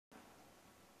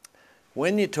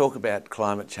When you talk about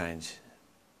climate change,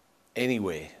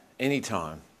 anywhere,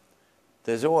 anytime,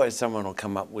 there's always someone will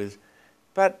come up with,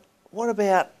 but what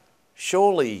about,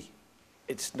 surely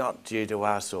it's not due to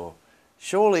us, or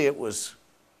surely it was,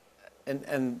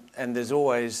 and there's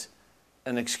always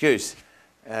an excuse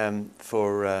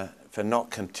for not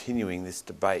continuing this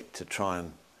debate to try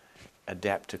and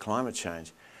adapt to climate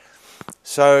change.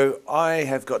 So I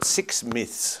have got 6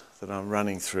 myths that I'm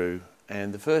running through,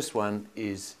 and the first one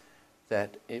is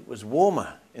that it was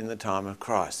warmer in the time of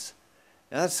Christ.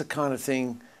 Now that's the kind of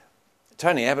thing,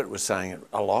 Tony Abbott was saying it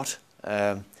a lot,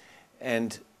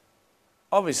 and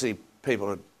obviously people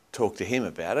had talked to him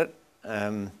about it,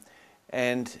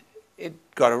 and it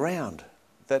got around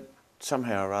that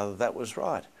somehow or other that was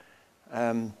right.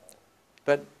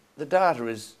 But the data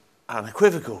is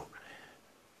unequivocal.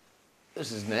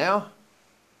 This is now,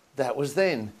 that was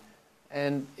then.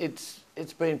 And it's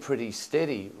been pretty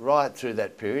steady right through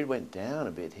that period. Went down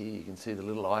a bit here, you can see the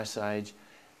little ice age.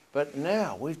 But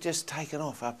now we've just taken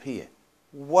off up here,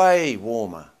 way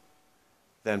warmer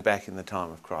than back in the time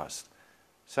of Christ.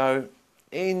 So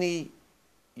any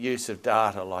use of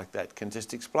data like that can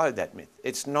just explode that myth.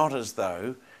 It's not as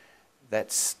though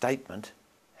that statement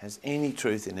has any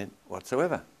truth in it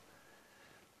whatsoever.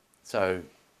 So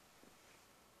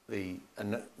the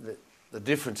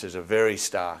differences are very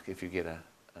stark if you get a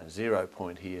 0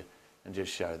 point here and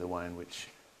just show the way in which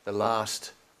the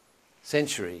last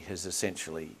century has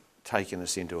essentially taken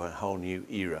us into a whole new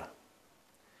era.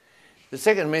 The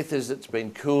second myth is it's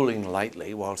been cooling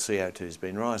lately while CO2 has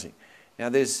been rising. Now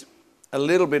there's a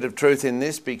little bit of truth in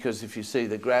this, because if you see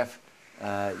the graph,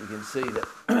 you can see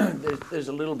that there's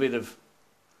a little bit of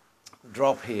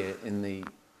drop here in the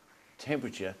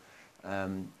temperature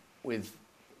with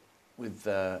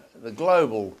the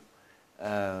global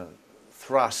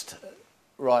thrust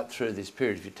right through this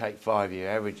period. If you take 5-year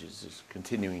averages, it's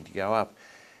continuing to go up.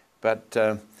 But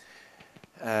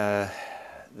there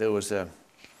was an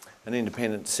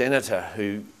independent senator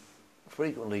who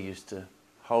frequently used to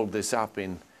hold this up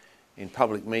in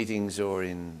public meetings or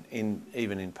even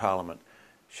in Parliament,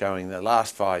 showing the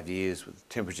last 5 years with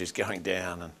temperatures going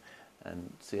down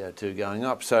and CO2 going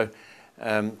up. So,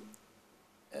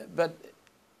 but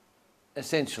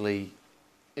essentially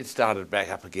it started back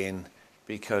up again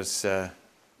because the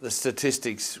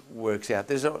statistics works out.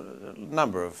 There's a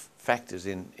number of factors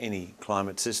in any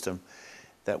climate system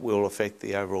that will affect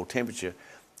the overall temperature,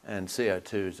 and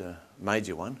CO2 is a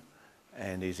major one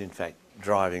and is in fact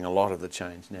driving a lot of the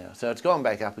change now. So it's gone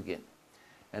back up again,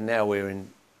 and now we're in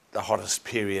the hottest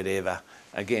period ever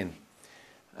again.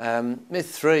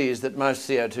 Myth 3 is that most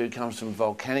CO2 comes from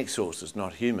volcanic sources,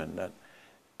 not human. That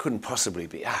couldn't possibly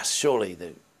be us. Surely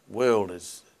the world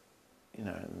is, you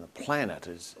know, and the planet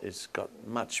is got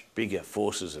much bigger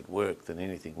forces at work than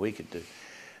anything we could do.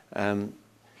 And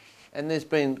there's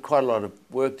been quite a lot of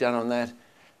work done on that.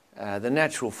 The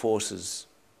natural forces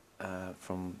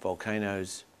from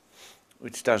volcanoes,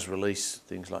 which does release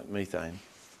things like methane,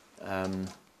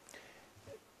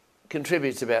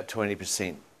 contributes about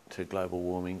 20% to global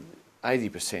warming.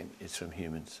 80% is from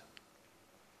humans.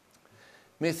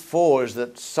 Myth 4 is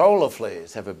that solar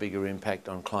flares have a bigger impact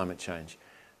on climate change.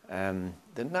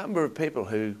 The number of people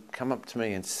who come up to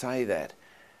me and say that,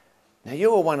 now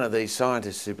you're one of these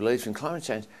scientists who believes in climate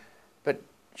change, but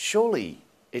surely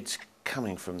it's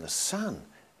coming from the sun,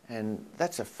 and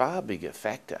that's a far bigger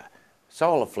factor.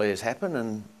 Solar flares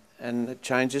happen and it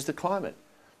changes the climate.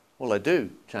 Well, they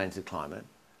do change the climate,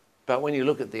 but when you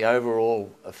look at the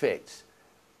overall effects,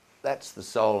 that's the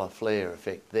solar flare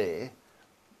effect there.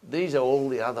 These are all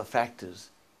the other factors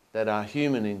that are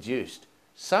human-induced.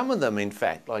 Some of them, in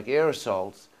fact, like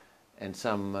aerosols and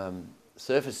some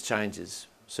surface changes,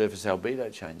 surface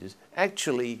albedo changes,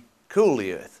 actually cool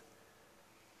the Earth.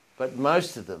 But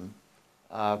most of them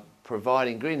are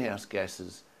providing greenhouse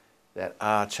gases that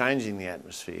are changing the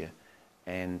atmosphere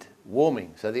and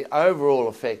warming. So the overall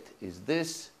effect is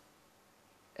this,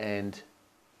 and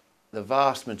the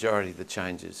vast majority of the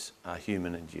changes are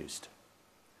human-induced.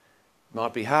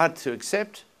 Might be hard to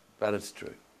accept, but it's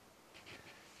true.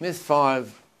 Myth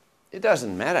 5, it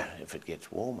doesn't matter if it gets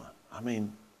warmer. I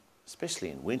mean, especially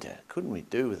in winter, couldn't we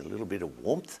do with a little bit of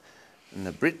warmth? And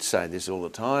the Brits say this all the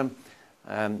time.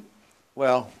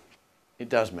 Well, it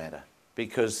does matter,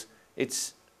 because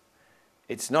it's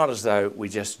not as though we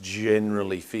just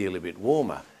generally feel a bit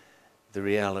warmer. The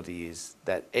reality is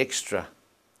that extra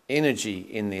energy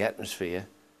in the atmosphere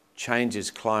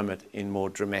changes climate in more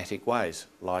dramatic ways,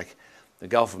 like the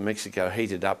Gulf of Mexico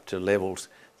heated up to levels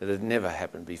that had never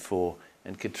happened before,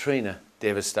 and Katrina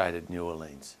devastated New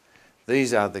Orleans.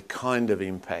 These are the kind of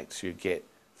impacts you get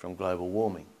from global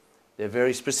warming. They're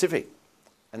very specific.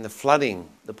 And the flooding,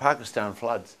 the Pakistan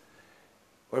floods,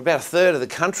 where about a third of the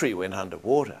country went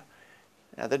underwater.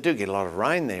 Now, they do get a lot of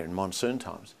rain there in monsoon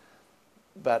times,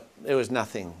 but there was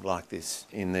nothing like this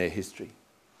in their history.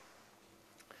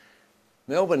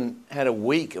 Melbourne had a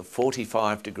week of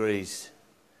 45 degrees.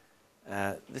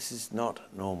 This is not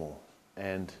normal,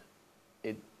 and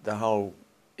the whole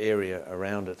area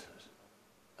around it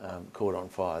caught on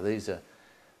fire. These are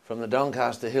from the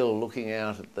Doncaster Hill, looking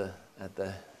out at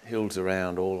the hills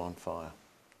around, all on fire.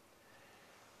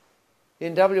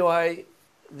 In WA,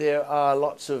 there are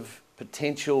lots of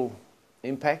potential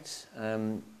impacts.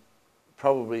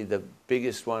 Probably the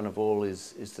biggest one of all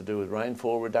is to do with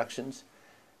rainfall reductions,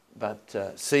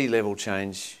 but sea level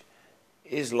change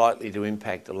is likely to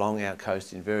impact along our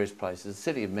coast in various places. The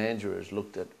City of Mandurah has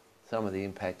looked at some of the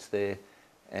impacts there,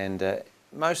 and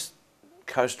most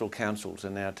coastal councils are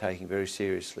now taking very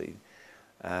seriously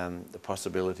the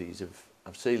possibilities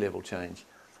of sea level change,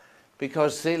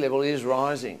 because sea level is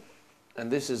rising,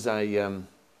 and this is a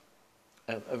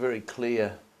very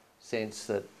clear sense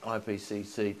that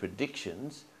IPCC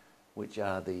predictions, which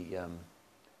are the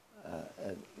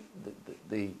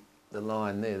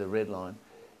line there, the red line,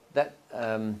 that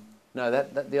the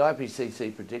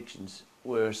IPCC predictions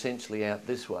were essentially out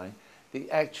this way. The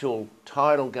actual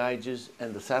tidal gauges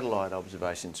and the satellite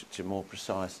observations, which are more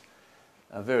precise,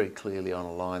 are very clearly on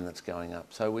a line that's going up.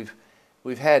 So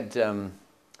we've had 2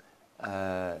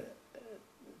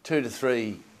 to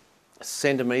 3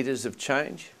 centimetres of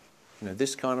change,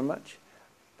 this kind of much,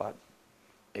 but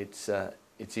it's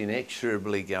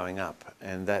inexorably going up,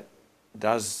 and that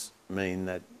does mean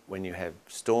that when you have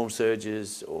storm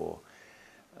surges or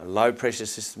low pressure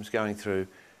systems going through,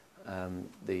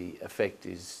 the effect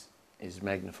is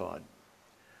magnified.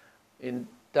 In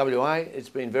WA, it's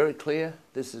been very clear.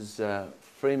 This is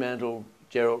Fremantle,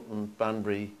 Geraldton,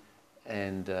 Bunbury,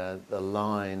 and the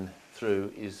line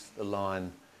through is the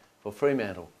line for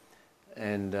Fremantle,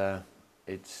 and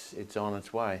it's on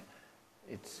its way.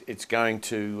 It's going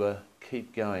to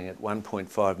keep going at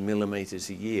 1.5 millimetres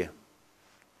a year.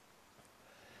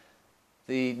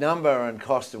 The number and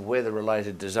cost of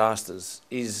weather-related disasters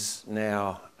is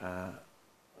now,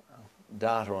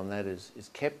 data on that is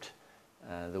kept.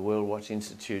 The World Watch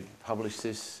Institute publish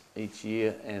this each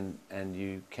year, and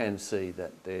you can see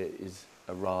that there is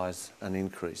a rise, an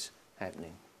increase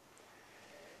happening.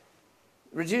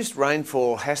 Reduced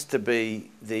rainfall has to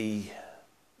be the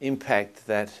impact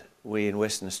that we in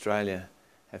Western Australia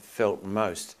have felt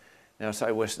most. Now, I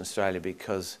say Western Australia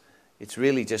because it's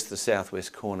really just the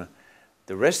southwest corner.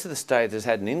 The rest of the state has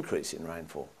had an increase in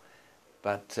rainfall,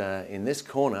 but in this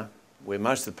corner, where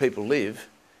most of the people live,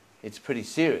 it's pretty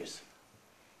serious.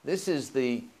 This is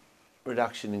the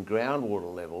reduction in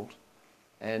groundwater levels,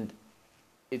 and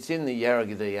it's in the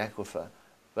Yarragadee aquifer,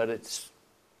 but it's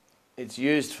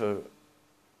used for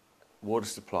water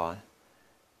supply.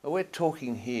 But we're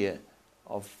talking here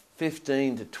of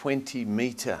 15 to 20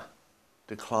 metre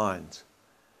declines.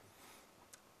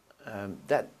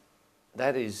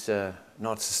 That is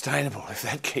not sustainable if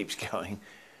that keeps going.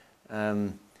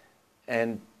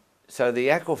 And so the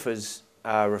aquifers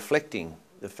are reflecting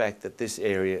the fact that this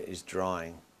area is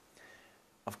drying.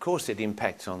 Of course, it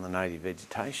impacts on the native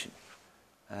vegetation.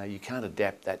 You can't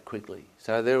adapt that quickly.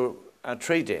 So there are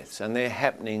tree deaths, and they're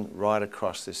happening right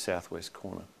across this southwest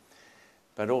corner.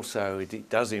 But also it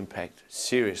does impact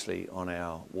seriously on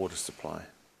our water supply.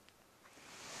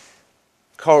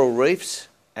 Coral reefs,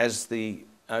 as the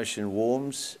ocean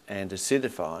warms and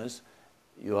acidifies,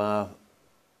 there are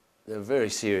very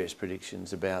serious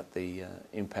predictions about the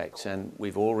impacts, and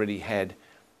we've already had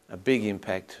a big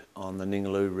impact on the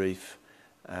Ningaloo reef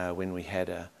when we had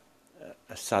a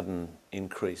sudden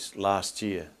increase last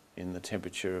year in the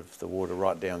temperature of the water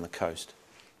right down the coast.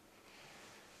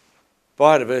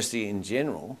 Biodiversity in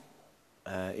general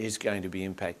is going to be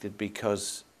impacted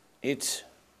because it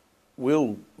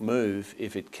will move,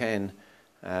 if it can,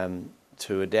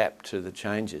 to adapt to the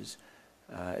changes.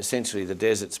 Essentially, the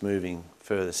desert's moving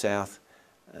further south,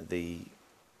 the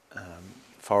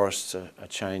forests are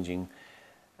changing.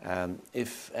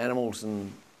 If animals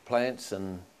and plants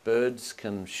and birds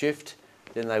can shift,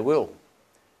 then they will,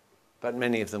 but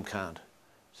many of them can't.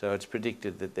 So it's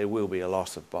predicted that there will be a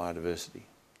loss of biodiversity.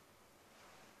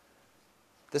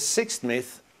 The sixth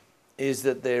myth is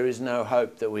that there is no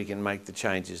hope that we can make the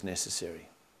changes necessary.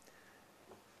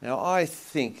 Now, I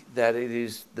think that it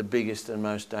is the biggest and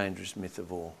most dangerous myth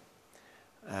of all.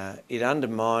 It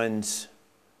undermines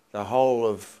the whole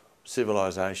of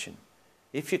civilization.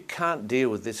 If you can't deal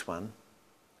with this one,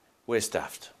 we're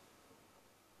stuffed.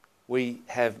 We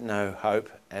have no hope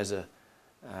as a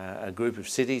a group of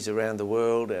cities around the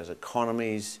world, as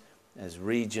economies, as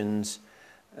regions,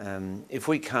 if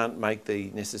we can't make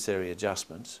the necessary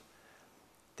adjustments,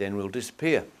 then we'll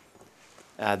disappear.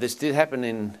 This did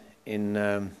happen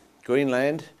in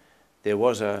Greenland. There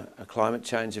was a climate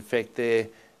change effect there.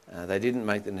 They didn't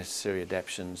make the necessary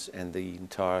adaptations, and the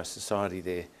entire society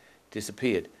there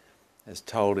disappeared, as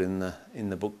told in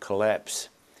the book Collapse.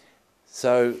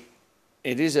 So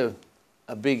it is a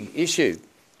big issue.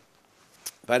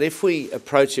 But if we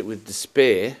approach it with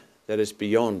despair that is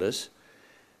beyond us,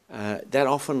 that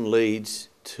often leads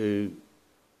to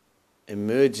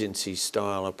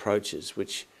emergency-style approaches,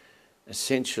 which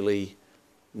essentially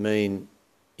mean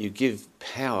you give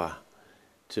power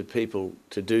to people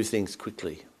to do things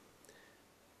quickly,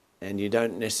 and you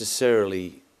don't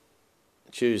necessarily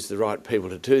choose the right people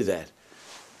to do that.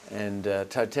 And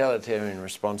totalitarian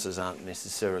responses aren't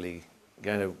necessarily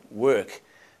going to work.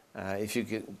 If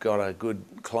you've got a good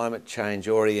climate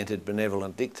change-oriented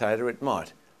benevolent dictator, it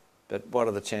might. But what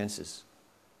are the chances?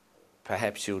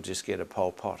 Perhaps you'll just get a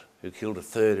Pol Pot who killed a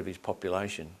third of his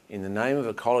population in the name of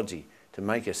ecology to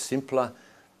make a simpler,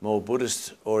 more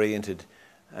Buddhist-oriented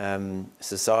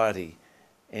society.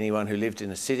 Anyone who lived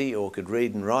in a city or could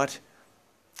read and write,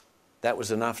 that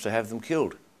was enough to have them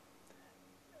killed.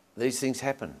 These things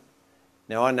happen.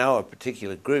 Now, I know a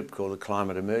particular group called the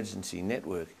Climate Emergency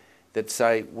Network that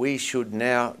say we should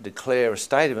now declare a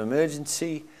state of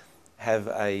emergency, have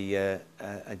a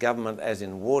government as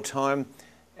in wartime,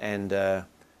 and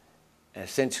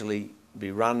essentially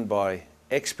be run by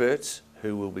experts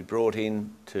who will be brought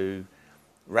in to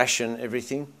ration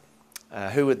everything.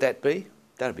 Who would that be?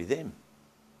 That would be them.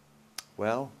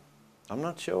 Well, I'm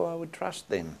not sure I would trust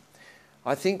them.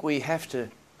 I think we have to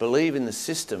believe in the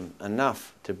system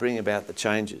enough to bring about the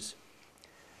changes.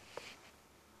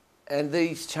 And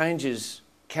these changes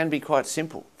can be quite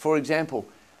simple. For example,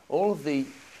 all of the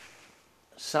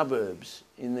suburbs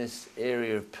in this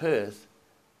area of Perth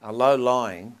are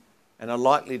low-lying and are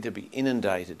likely to be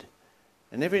inundated.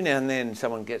 And every now and then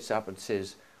someone gets up and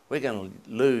says, we're going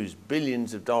to lose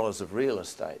billions of dollars of real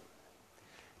estate.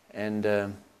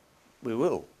 And we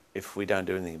will if we don't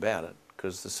do anything about it,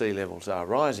 because the sea levels are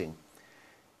rising.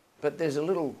 But there's a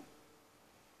little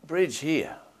bridge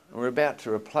here, and we're about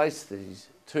to replace these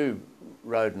two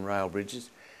road and rail bridges.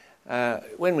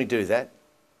 When we do that,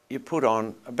 you put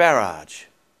on a barrage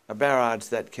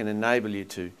that can enable you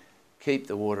to keep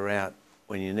the water out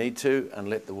when you need to and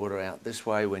let the water out this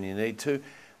way when you need to.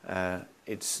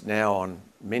 It's now on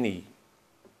many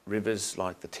rivers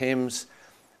like the Thames.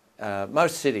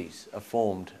 Most cities are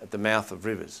formed at the mouth of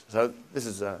rivers. So this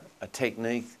is a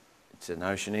technique. It's an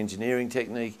ocean engineering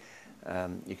technique.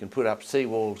 You can put up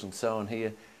seawalls and so on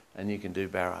here, and you can do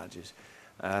barrages.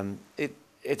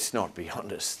 It's not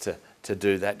beyond us to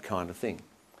do that kind of thing.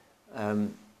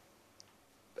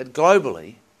 But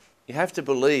globally, you have to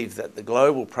believe that the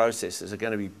global processes are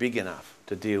going to be big enough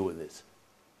to deal with this.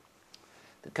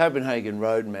 The Copenhagen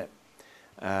Roadmap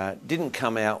didn't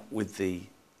come out with the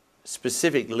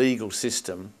specific legal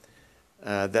system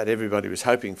that everybody was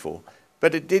hoping for,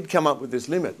 but it did come up with this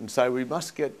limit and say we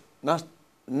must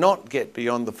not get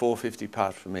beyond the 450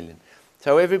 parts per million.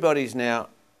 So everybody's now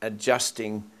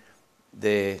adjusting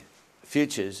their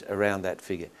futures around that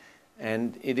figure,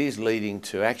 and it is leading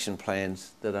to action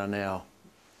plans that are now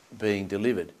being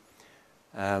delivered.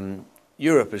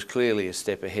 Europe is clearly a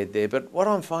step ahead there, but what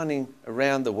I'm finding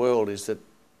around the world is that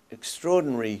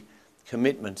extraordinary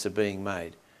commitments are being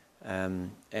made,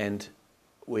 and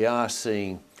we are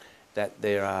seeing that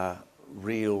there are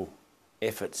real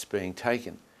efforts being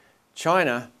taken.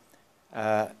 China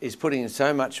is putting in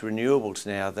so much renewables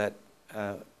now that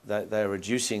they're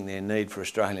reducing their need for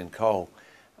Australian coal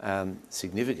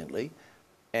significantly,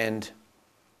 and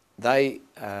they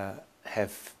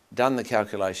have done the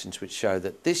calculations which show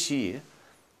that this year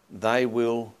they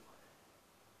will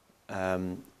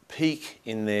peak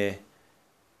in their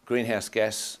greenhouse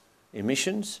gas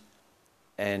emissions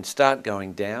and start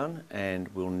going down, and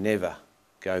will never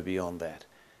go beyond that.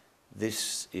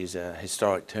 This is a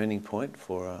historic turning point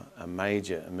for a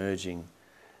major emerging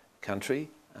country.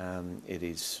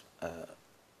 It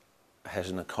has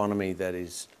an economy that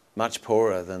is much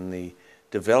poorer than the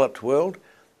developed world,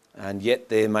 and yet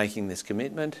they're making this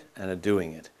commitment and are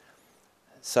doing it.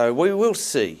 So we will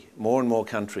see more and more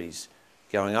countries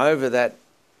going over that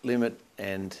limit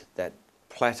and that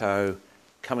plateau,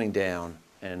 coming down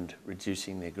and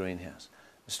reducing their greenhouse.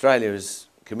 Australia is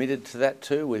committed to that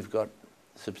too. We've got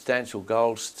substantial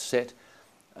goals set,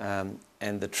 and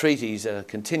the treaties are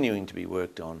continuing to be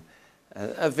worked on.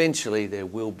 Eventually there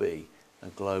will be a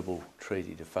global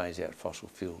treaty to phase out fossil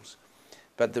fuels.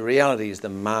 But the reality is the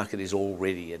market is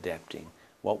already adapting.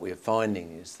 What we're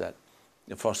finding is that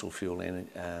the fossil fuel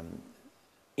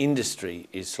industry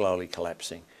is slowly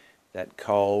collapsing. That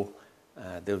coal,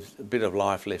 there's a bit of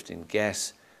life left in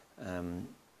gas,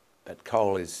 but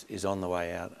coal is on the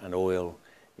way out, and oil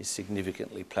is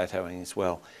significantly plateauing as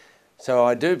well. So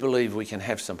I do believe we can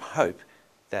have some hope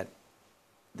that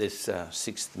this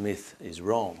sixth myth is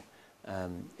wrong.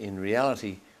 In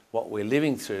reality, what we're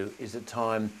living through is a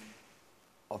time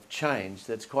of change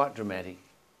that's quite dramatic,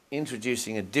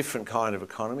 introducing a different kind of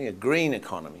economy, a green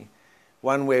economy,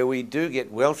 one where we do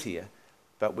get wealthier,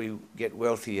 but we get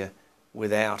wealthier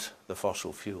without the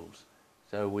fossil fuels.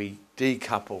 So we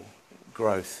decouple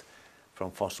growth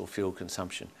from fossil fuel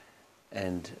consumption.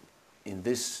 And in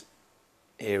this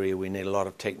area, we need a lot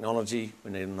of technology,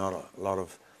 we need a lot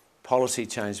of policy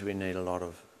change, we need a lot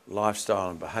of lifestyle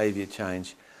and behaviour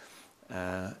change.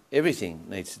 Everything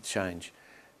needs to change.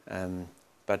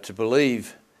 But to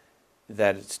believe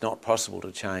that it's not possible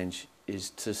to change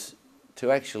is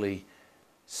to actually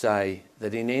say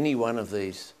that in any one of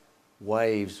these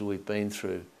waves we've been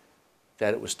through,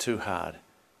 that it was too hard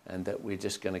and that we're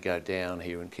just going to go down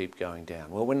here and keep going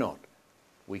down. Well, we're not.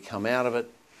 We come out of it,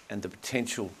 and the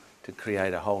potential to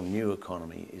create a whole new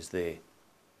economy is there.